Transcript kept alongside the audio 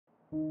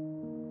Welcome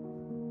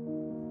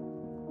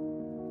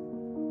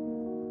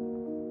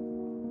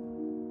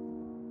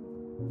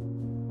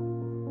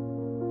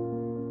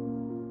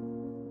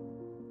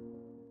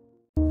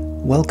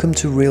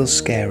to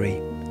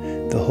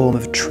RealScary, the home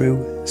of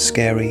true,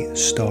 scary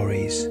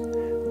stories,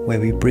 where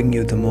we bring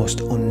you the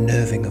most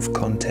unnerving of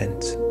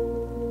content.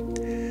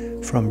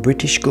 From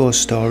British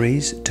ghost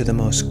stories to the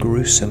most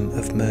gruesome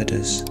of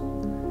murders.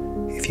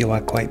 If you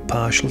are quite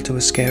partial to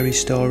a scary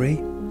story,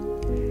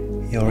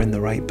 you're in the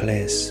right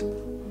place.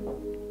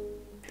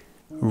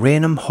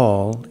 Raynham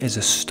Hall is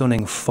a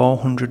stunning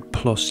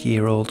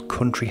 400-plus-year-old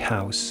country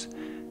house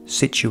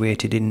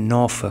situated in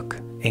Norfolk,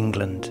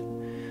 England,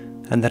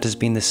 and that has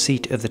been the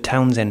seat of the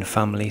Townshend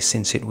family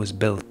since it was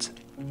built.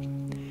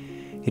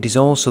 It is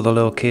also the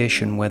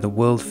location where the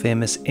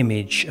world-famous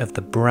image of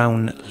the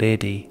Brown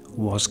Lady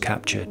was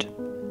captured.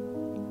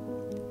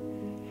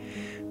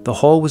 The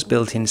hall was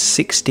built in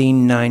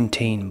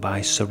 1619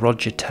 by Sir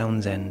Roger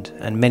Townshend,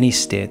 and many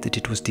state that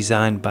it was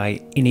designed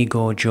by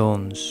Inigo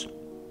Jones.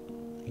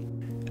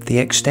 The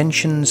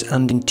extensions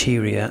and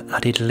interior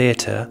added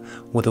later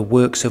were the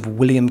works of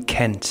William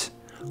Kent,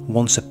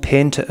 once a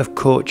painter of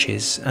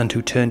coaches and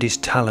who turned his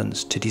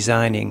talents to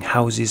designing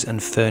houses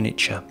and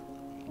furniture.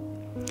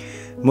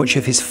 Much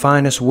of his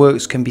finest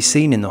works can be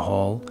seen in the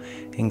hall,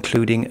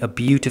 including a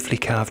beautifully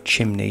carved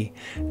chimney,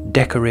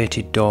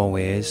 decorated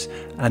doorways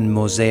and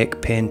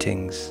mosaic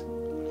paintings.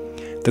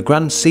 The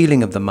grand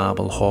ceiling of the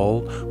marble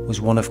hall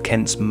was one of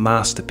Kent's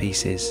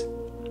masterpieces.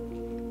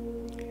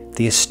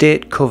 The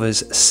estate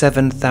covers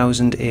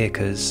 7,000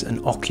 acres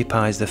and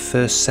occupies the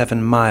first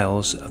 7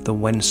 miles of the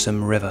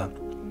Wensum River.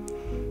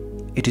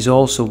 It is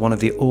also one of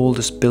the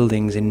oldest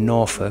buildings in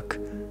Norfolk,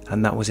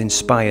 and that was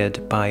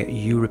inspired by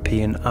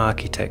European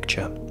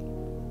architecture.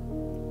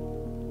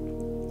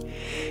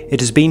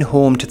 It has been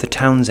home to the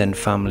Townshend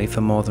family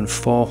for more than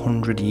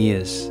 400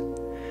 years,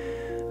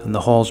 and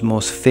the hall's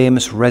most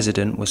famous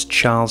resident was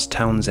Charles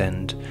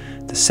Townshend,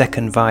 the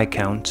second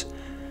Viscount,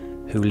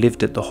 who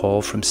lived at the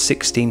hall from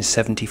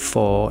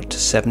 1674 to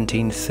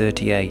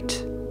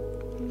 1738.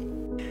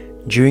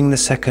 During the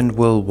Second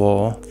World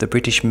War, the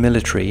British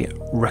military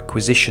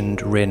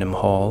requisitioned Raynham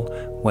Hall,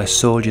 where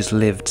soldiers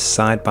lived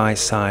side by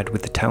side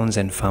with the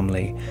Townshend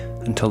family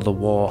until the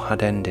war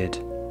had ended.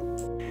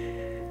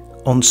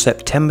 On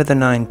September the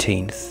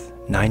 19th,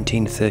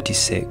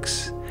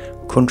 1936,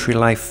 country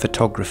life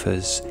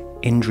photographers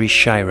Indri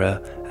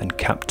Shira and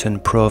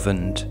Captain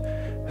Provand,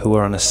 who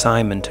were on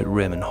assignment at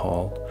Raynham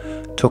Hall,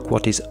 took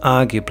what is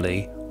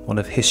arguably one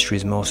of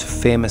history's most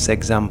famous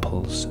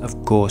examples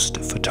of ghost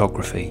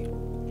photography.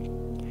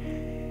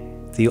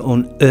 The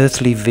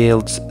unearthly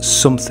veiled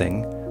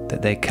something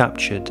that they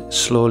captured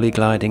slowly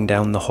gliding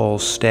down the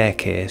hall's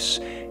staircase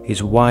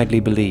is widely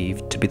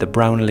believed to be the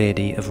Brown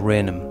Lady of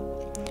Raynham,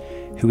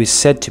 who is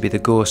said to be the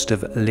ghost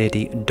of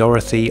Lady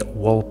Dorothy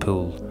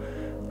Walpole,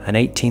 an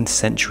 18th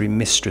century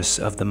mistress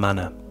of the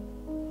manor.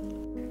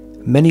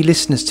 Many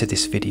listeners to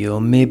this video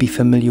may be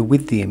familiar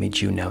with the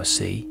image you now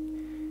see,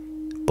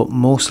 but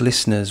most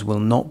listeners will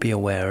not be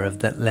aware of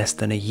that less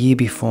than a year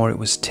before it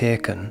was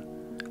taken,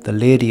 the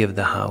lady of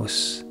the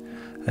house,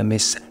 a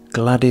Miss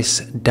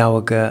Gladys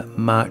Dowager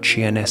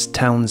Marchioness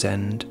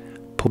Townshend,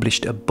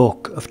 published a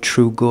book of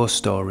true ghost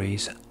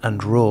stories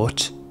and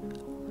wrote,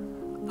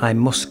 "I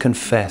must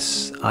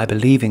confess I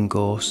believe in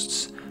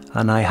ghosts,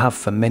 and I have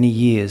for many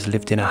years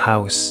lived in a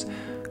house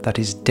that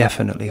is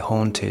definitely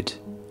haunted."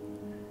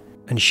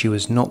 And she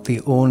was not the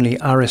only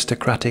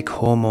aristocratic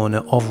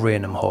homeowner of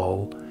Raynham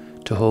Hall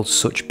to hold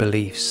such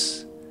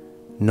beliefs,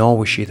 nor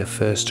was she the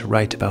first to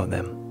write about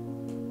them.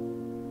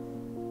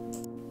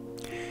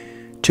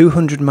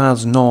 200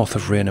 miles north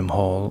of Raynham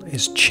Hall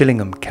is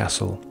Chillingham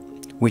Castle,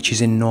 which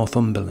is in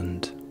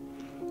Northumberland,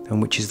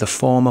 and which is the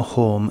former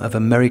home of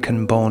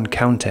American-born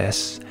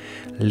Countess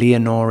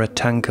Leonora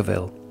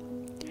Tankerville.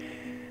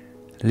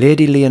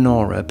 Lady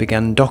Leonora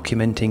began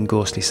documenting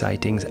ghostly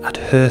sightings at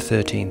her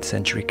 13th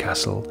century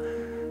castle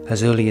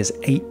as early as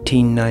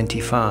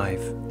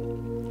 1895.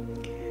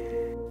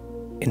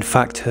 In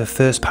fact, her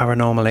first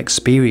paranormal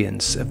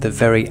experience of the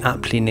very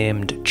aptly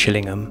named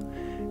Chillingham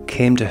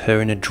came to her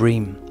in a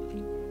dream,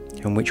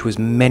 and which was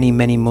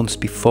many months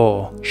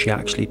before she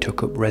actually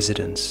took up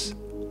residence.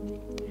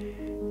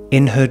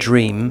 In her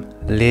dream,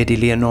 Lady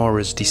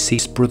Leonora's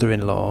deceased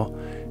brother-in-law,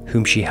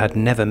 whom she had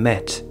never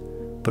met,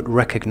 but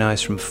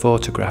recognised from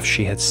photographs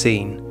she had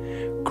seen,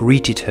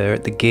 greeted her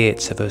at the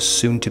gates of her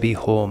soon-to-be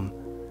home,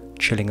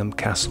 Chillingham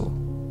Castle.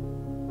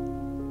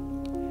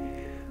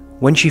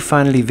 When she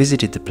finally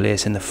visited the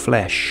place in the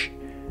flesh,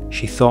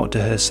 she thought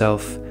to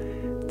herself,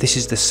 "This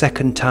is the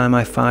second time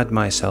I find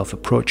myself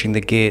approaching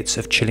the gates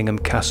of Chillingham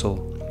Castle,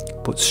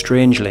 but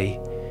strangely,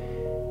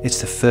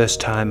 it's the first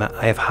time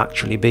I have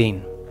actually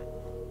been."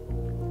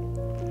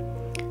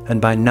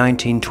 And by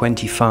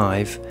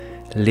 1925,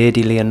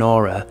 Lady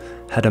Leonora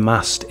had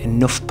amassed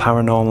enough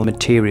paranormal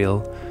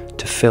material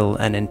to fill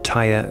an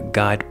entire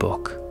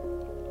guidebook.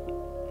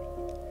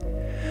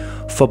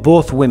 For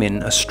both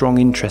women, a strong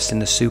interest in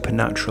the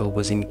supernatural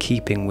was in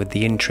keeping with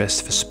the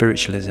interest for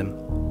spiritualism,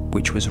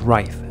 which was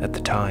rife at the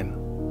time.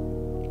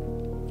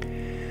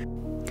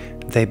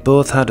 They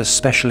both had a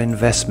special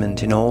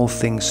investment in all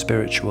things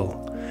spiritual,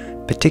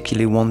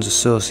 particularly ones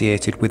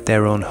associated with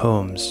their own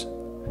homes.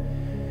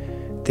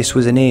 This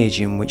was an age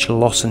in which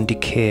loss and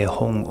decay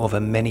hung over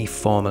many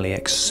formerly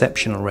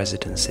exceptional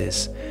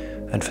residences,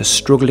 and for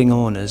struggling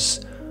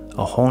owners,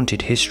 a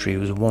haunted history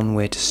was one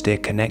way to stay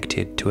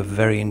connected to a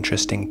very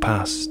interesting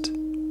past.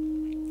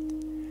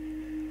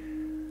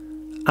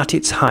 At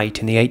its height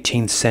in the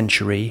 18th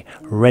century,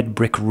 red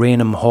brick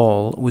Raynham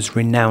Hall was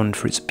renowned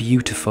for its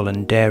beautiful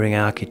and daring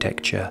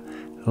architecture,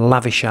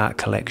 lavish art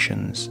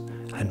collections,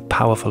 and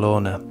powerful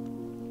owner.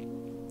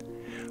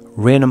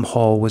 Raynham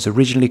Hall was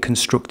originally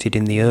constructed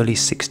in the early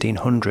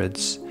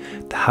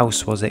 1600s. The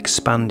house was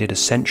expanded a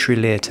century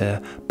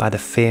later by the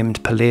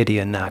famed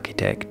Palladian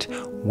architect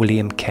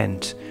William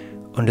Kent,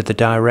 under the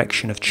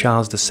direction of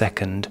Charles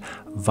II,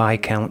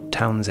 Viscount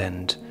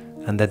Townshend,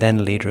 and the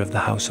then leader of the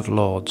House of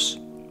Lords.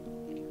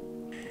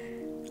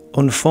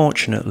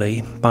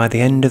 Unfortunately, by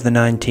the end of the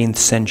 19th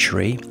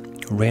century,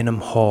 Raynham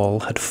Hall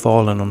had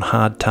fallen on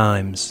hard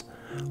times,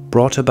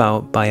 brought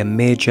about by a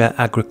major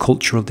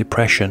agricultural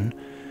depression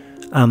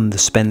and the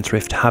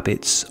spendthrift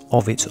habits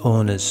of its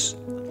owners,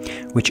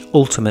 which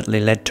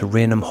ultimately led to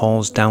Raynham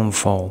Hall's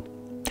downfall.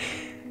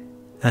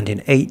 And in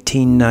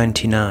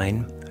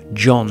 1899,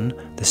 John,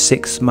 the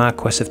 6th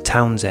Marquess of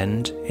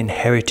Townshend,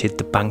 inherited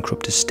the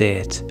bankrupt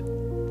estate,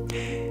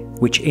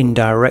 which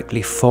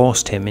indirectly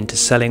forced him into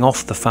selling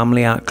off the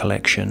family art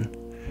collection,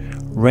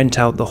 rent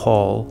out the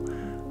hall,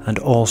 and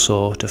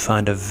also to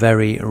find a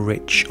very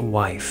rich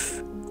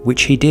wife,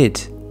 which he did.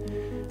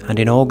 And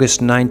in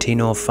August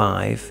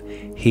 1905,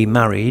 he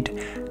married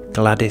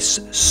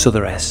Gladys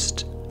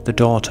Sutherest, the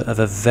daughter of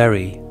a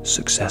very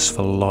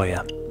successful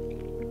lawyer.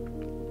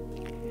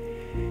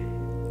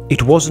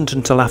 It wasn't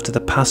until after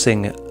the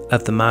passing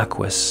of the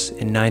Marquess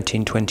in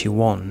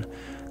 1921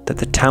 that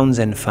the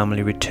Townshend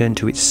family returned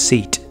to its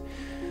seat,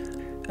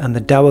 and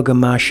the Dowager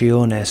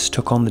Marchioness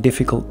took on the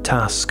difficult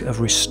task of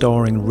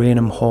restoring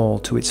Raynham Hall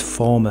to its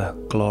former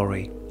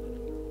glory.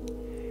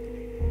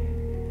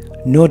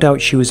 No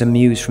doubt she was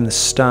amused from the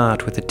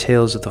start with the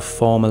tales of the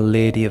former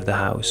lady of the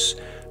house,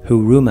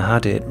 who, rumour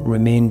had it,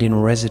 remained in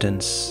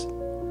residence.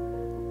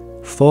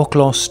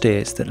 Folklore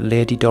states that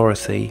Lady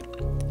Dorothy,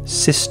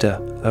 sister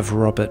of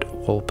Robert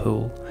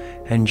Walpole,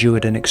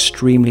 endured an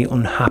extremely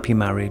unhappy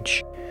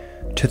marriage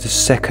to the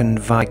 2nd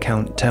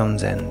Viscount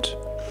Townshend,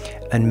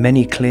 and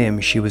many claim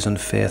she was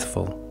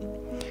unfaithful,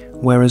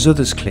 whereas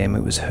others claim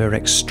it was her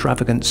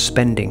extravagant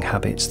spending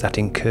habits that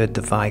incurred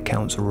the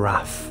Viscount's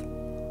wrath.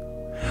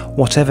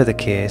 Whatever the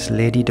case,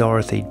 Lady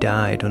Dorothy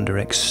died under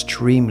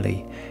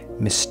extremely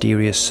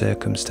mysterious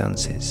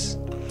circumstances,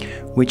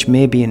 which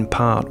may be in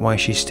part why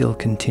she still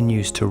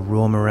continues to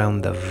roam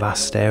around the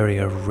vast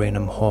area of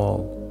Raynham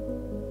Hall.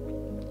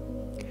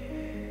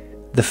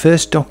 The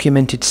first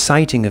documented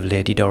sighting of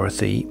Lady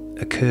Dorothy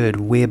occurred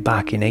way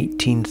back in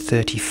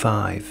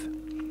 1835.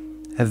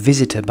 A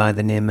visitor by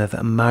the name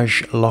of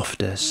Madge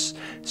Loftus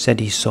said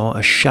he saw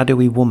a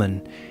shadowy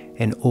woman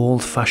in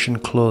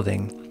old-fashioned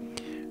clothing,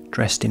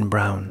 dressed in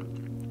brown,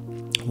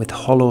 with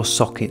hollow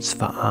sockets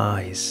for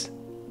eyes.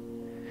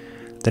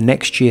 The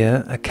next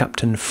year, a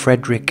Captain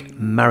Frederick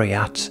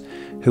Marryat,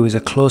 who was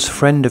a close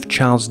friend of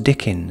Charles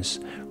Dickens,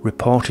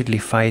 reportedly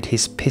fired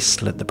his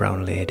pistol at the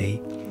brown lady,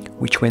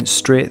 which went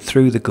straight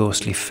through the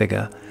ghostly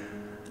figure,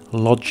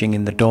 lodging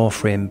in the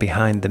doorframe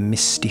behind the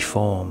misty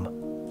form.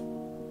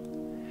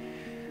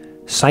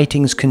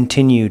 Sightings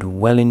continued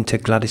well into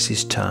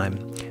Gladys's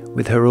time,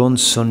 with her own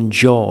son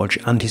George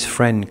and his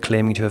friend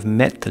claiming to have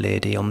met the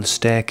lady on the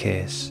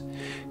staircase,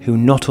 who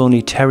not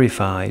only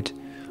terrified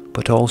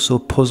but also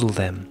puzzled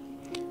them,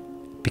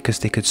 because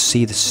they could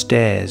see the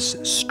stairs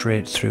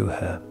straight through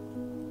her.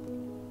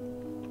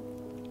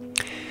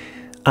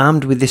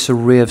 Armed with this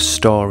array of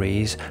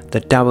stories,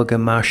 the Dowager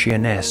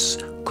Marchioness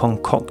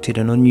concocted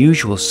an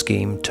unusual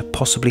scheme to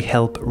possibly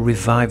help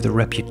revive the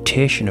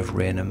reputation of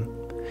Raynham.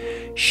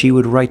 She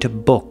would write a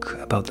book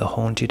about the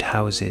haunted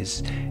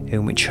houses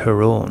in which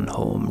her own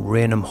home,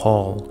 Raynham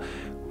Hall,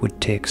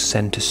 would take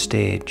centre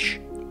stage.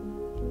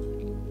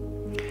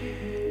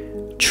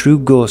 True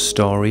Ghost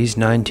Stories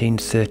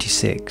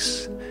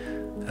 1936,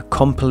 a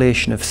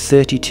compilation of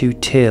 32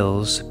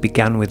 tales,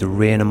 began with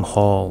Raynham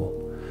Hall.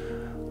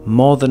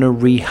 More than a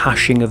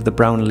rehashing of the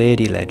Brown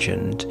Lady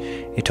legend,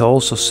 it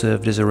also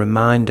served as a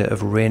reminder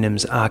of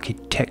Raynham's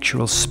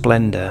architectural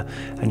splendour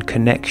and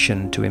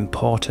connection to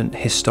important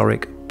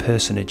historic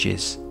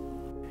personages,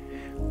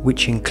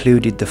 which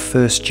included the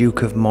first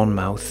Duke of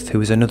Monmouth, who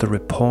was another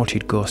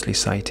reported ghostly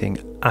sighting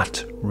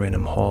at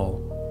Raynham Hall.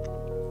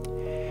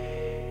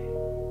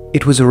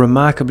 It was a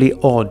remarkably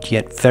odd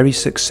yet very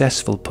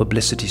successful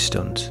publicity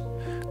stunt.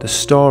 The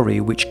story,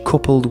 which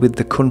coupled with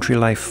the country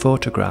life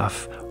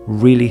photograph,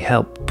 really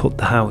helped put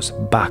the house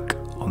back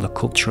on the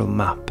cultural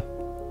map.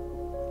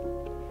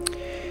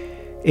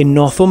 In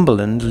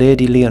Northumberland,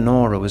 Lady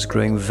Leonora was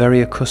growing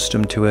very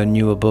accustomed to her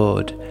new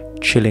abode,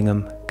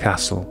 Chillingham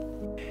Castle,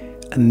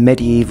 a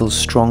medieval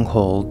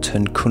stronghold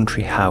turned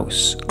country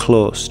house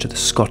close to the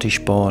Scottish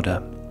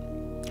border.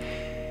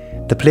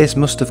 The place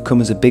must have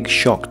come as a big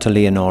shock to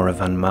Leonora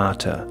van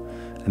Marta,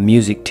 a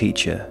music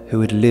teacher who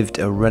had lived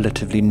a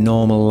relatively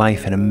normal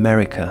life in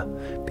America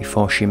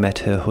before she met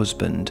her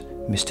husband,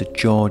 Mr.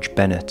 George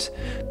Bennet,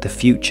 the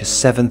future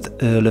 7th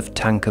Earl of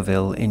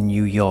Tankerville in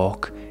New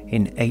York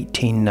in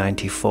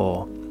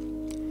 1894.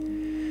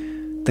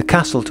 The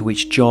castle to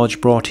which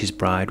George brought his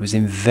bride was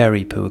in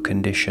very poor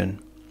condition.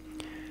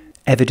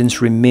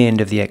 Evidence remained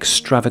of the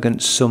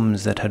extravagant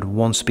sums that had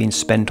once been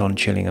spent on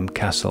Chillingham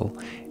Castle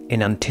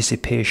in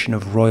anticipation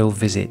of royal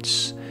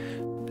visits,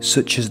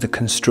 such as the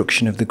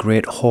construction of the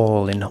Great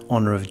Hall in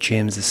honour of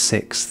James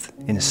VI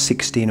in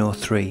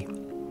 1603,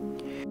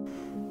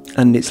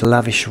 and its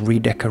lavish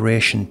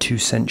redecoration 2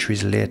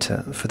 centuries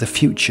later for the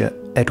future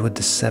Edward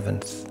VII.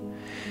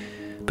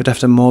 But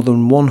after more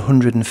than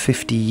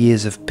 150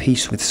 years of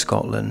peace with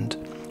Scotland,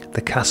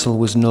 the castle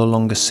was no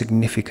longer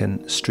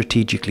significant,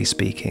 strategically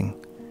speaking.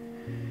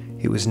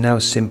 It was now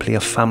simply a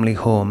family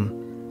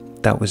home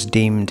that was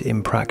deemed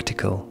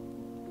impractical.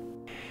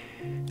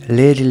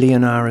 Lady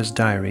Leonora's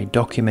diary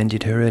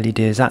documented her early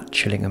days at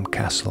Chillingham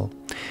Castle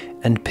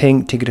and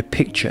painted a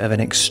picture of an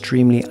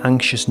extremely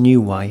anxious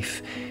new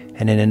wife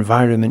in an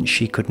environment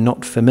she could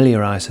not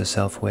familiarise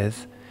herself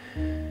with.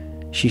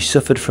 She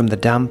suffered from the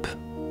damp,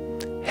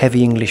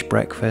 heavy English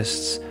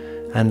breakfasts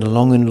and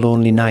long and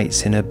lonely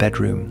nights in her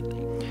bedroom,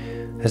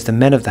 as the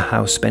men of the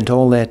house spent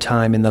all their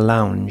time in the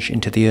lounge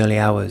into the early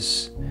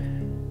hours.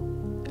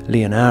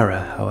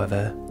 Leonora,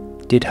 however,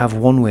 did have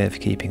one way of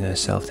keeping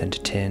herself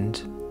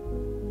entertained: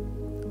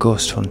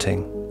 ghost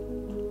hunting.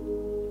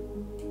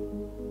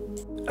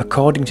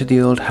 According to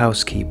the old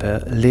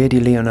housekeeper, Lady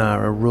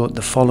Leonora wrote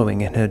the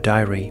following in her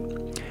diary: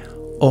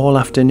 "All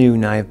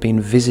afternoon I have been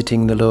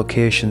visiting the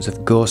locations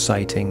of ghost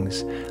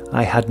sightings.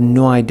 I had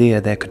no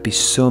idea there could be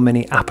so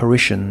many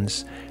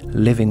apparitions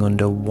living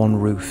under one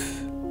roof."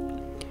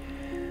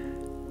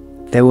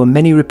 There were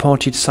many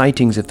reported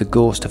sightings of the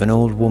ghost of an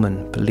old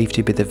woman believed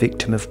to be the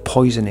victim of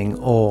poisoning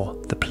or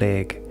the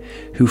plague,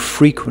 who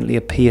frequently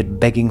appeared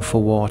begging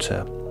for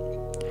water.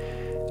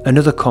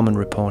 Another common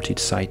reported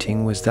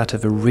sighting was that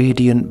of a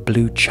radiant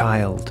blue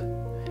child.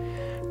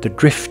 The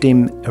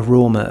drifting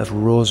aroma of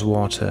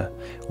rosewater,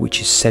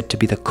 which is said to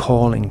be the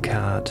calling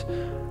card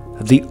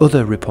of the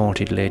other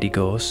reported lady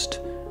ghost,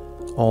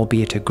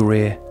 albeit a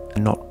grey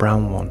and not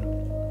brown one.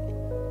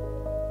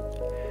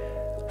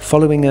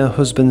 Following her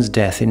husband's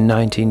death in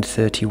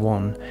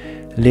 1931,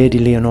 Lady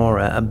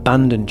Leonora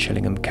abandoned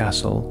Chillingham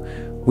Castle,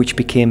 which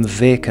became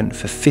vacant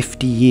for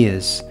 50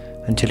 years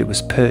until it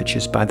was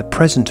purchased by the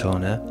present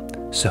owner,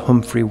 Sir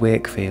Humphrey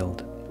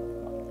Wakefield.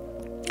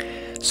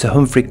 Sir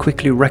Humphrey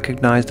quickly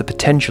recognised the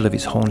potential of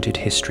its haunted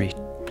history.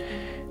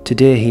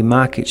 Today he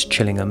markets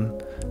Chillingham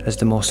as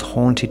the most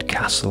haunted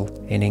castle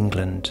in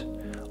England,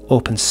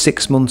 open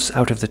 6 months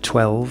out of the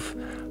 12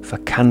 for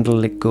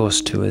candlelit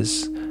ghost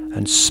tours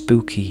and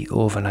spooky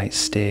overnight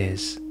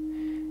stays.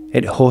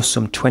 It hosts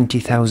some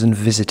 20,000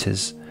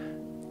 visitors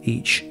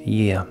each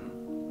year.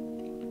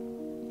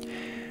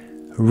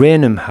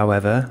 Raynham,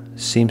 however,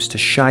 seems to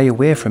shy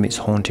away from its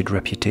haunted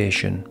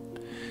reputation.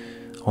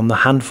 On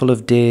the handful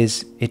of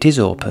days it is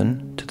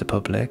open to the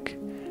public,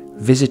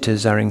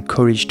 visitors are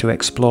encouraged to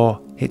explore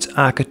its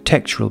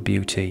architectural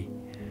beauty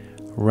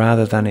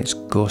rather than its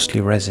ghostly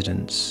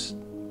residents.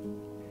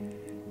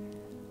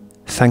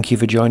 Thank you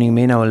for joining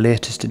me in our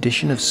latest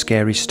edition of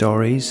Scary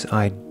Stories.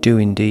 I do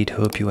indeed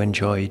hope you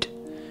enjoyed.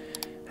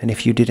 And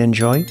if you did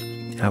enjoy,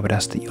 I would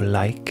ask that you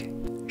like,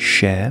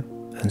 share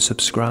and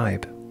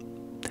subscribe.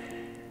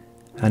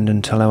 And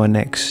until our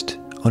next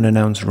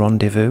unannounced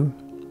rendezvous,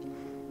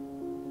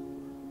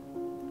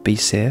 be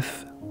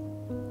safe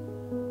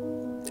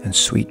and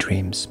sweet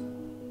dreams.